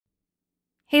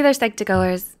Hey there,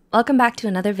 Psych2Goers. Welcome back to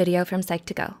another video from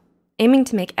Psych2Go, aiming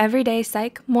to make everyday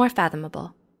psych more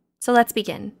fathomable. So let's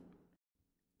begin.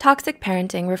 Toxic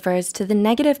parenting refers to the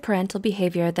negative parental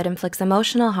behavior that inflicts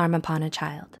emotional harm upon a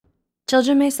child.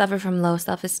 Children may suffer from low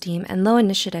self-esteem and low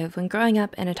initiative when growing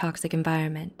up in a toxic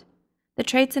environment. The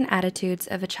traits and attitudes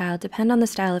of a child depend on the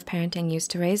style of parenting used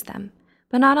to raise them,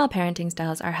 but not all parenting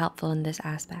styles are helpful in this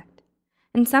aspect,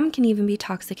 and some can even be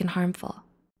toxic and harmful.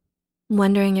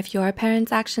 Wondering if your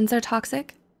parents' actions are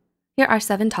toxic? Here are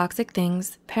 7 toxic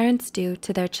things parents do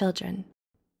to their children.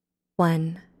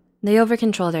 1. They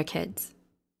over-control their kids.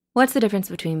 What's the difference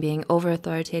between being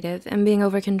over-authoritative and being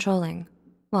over-controlling?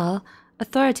 Well,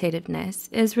 authoritativeness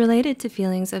is related to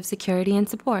feelings of security and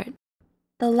support.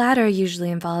 The latter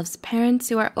usually involves parents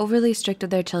who are overly strict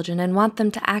with their children and want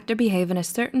them to act or behave in a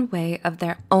certain way of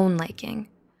their own liking.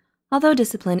 Although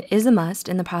discipline is a must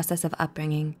in the process of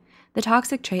upbringing, the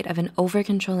toxic trait of an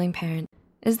over-controlling parent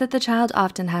is that the child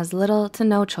often has little to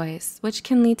no choice, which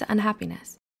can lead to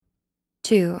unhappiness.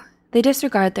 2. They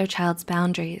disregard their child's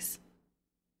boundaries.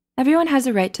 Everyone has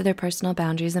a right to their personal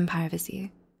boundaries and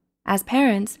privacy. As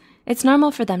parents, it's normal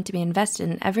for them to be invested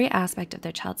in every aspect of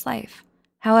their child's life.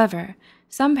 However,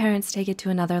 some parents take it to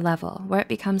another level where it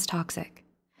becomes toxic.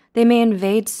 They may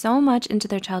invade so much into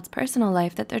their child's personal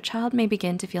life that their child may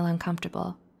begin to feel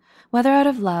uncomfortable. Whether out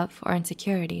of love or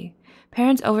insecurity,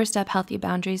 parents overstep healthy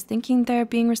boundaries thinking they're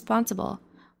being responsible,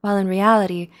 while in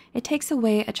reality, it takes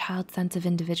away a child's sense of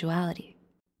individuality.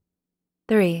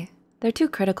 3. They're too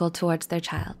critical towards their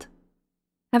child.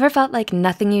 Ever felt like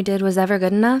nothing you did was ever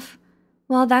good enough?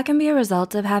 Well, that can be a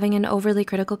result of having an overly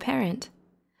critical parent.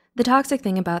 The toxic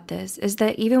thing about this is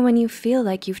that even when you feel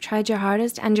like you've tried your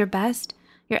hardest and your best,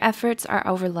 your efforts are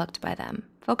overlooked by them,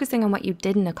 focusing on what you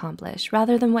didn't accomplish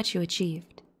rather than what you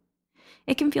achieved.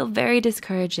 It can feel very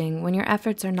discouraging when your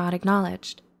efforts are not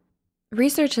acknowledged.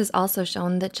 Research has also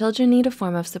shown that children need a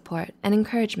form of support and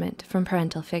encouragement from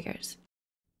parental figures.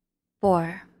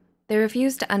 4. They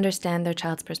refuse to understand their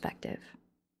child's perspective.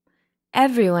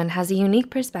 Everyone has a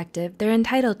unique perspective they're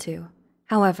entitled to.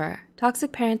 However,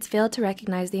 toxic parents fail to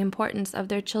recognize the importance of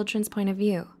their children's point of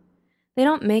view. They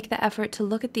don't make the effort to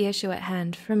look at the issue at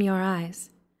hand from your eyes.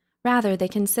 Rather, they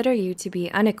consider you to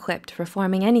be unequipped for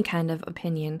forming any kind of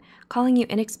opinion, calling you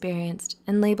inexperienced,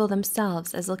 and label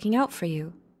themselves as looking out for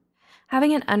you.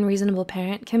 Having an unreasonable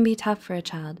parent can be tough for a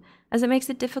child, as it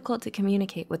makes it difficult to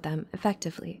communicate with them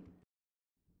effectively.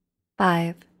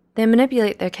 5. They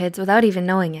manipulate their kids without even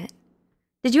knowing it.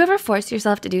 Did you ever force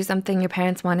yourself to do something your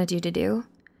parents wanted you to do?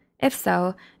 If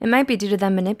so, it might be due to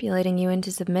them manipulating you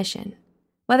into submission,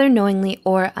 whether knowingly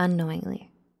or unknowingly.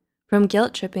 From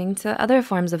guilt tripping to other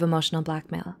forms of emotional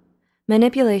blackmail,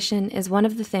 manipulation is one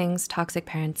of the things toxic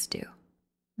parents do.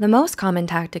 The most common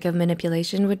tactic of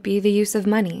manipulation would be the use of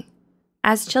money.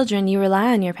 As children, you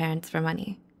rely on your parents for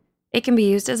money. It can be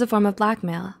used as a form of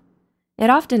blackmail. It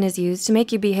often is used to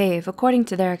make you behave according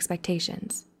to their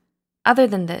expectations. Other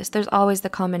than this, there's always the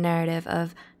common narrative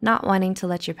of not wanting to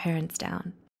let your parents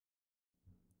down.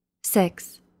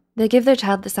 6. They give their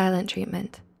child the silent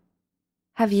treatment.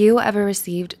 Have you ever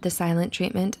received the silent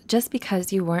treatment just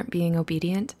because you weren't being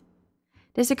obedient?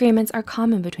 Disagreements are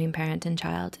common between parent and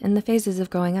child in the phases of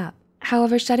growing up.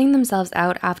 However, shutting themselves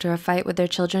out after a fight with their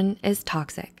children is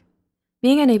toxic.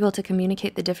 Being unable to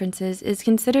communicate the differences is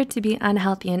considered to be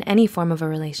unhealthy in any form of a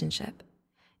relationship.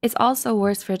 It's also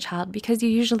worse for a child because you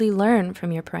usually learn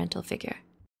from your parental figure.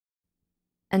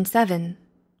 And 7,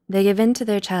 they give in to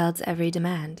their child's every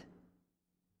demand.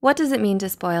 What does it mean to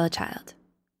spoil a child?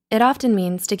 It often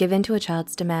means to give in to a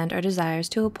child's demand or desires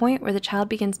to a point where the child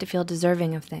begins to feel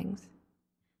deserving of things.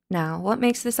 Now, what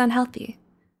makes this unhealthy?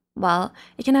 Well,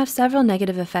 it can have several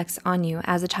negative effects on you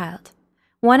as a child.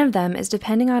 One of them is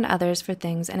depending on others for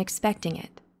things and expecting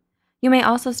it. You may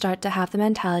also start to have the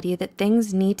mentality that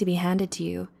things need to be handed to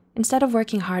you instead of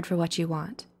working hard for what you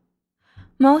want.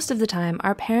 Most of the time,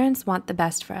 our parents want the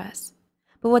best for us,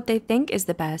 but what they think is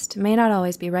the best may not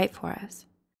always be right for us.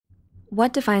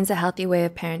 What defines a healthy way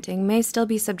of parenting may still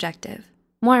be subjective.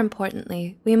 More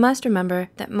importantly, we must remember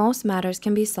that most matters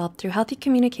can be solved through healthy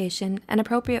communication and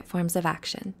appropriate forms of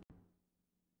action.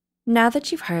 Now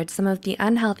that you've heard some of the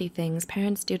unhealthy things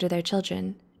parents do to their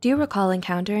children, do you recall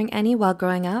encountering any while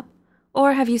growing up?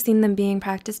 Or have you seen them being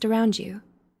practiced around you?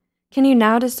 Can you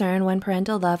now discern when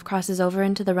parental love crosses over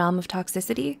into the realm of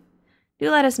toxicity? Do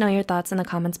let us know your thoughts in the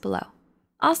comments below.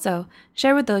 Also,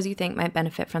 share with those you think might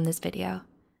benefit from this video.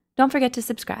 Don't forget to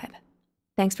subscribe.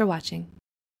 Thanks for watching.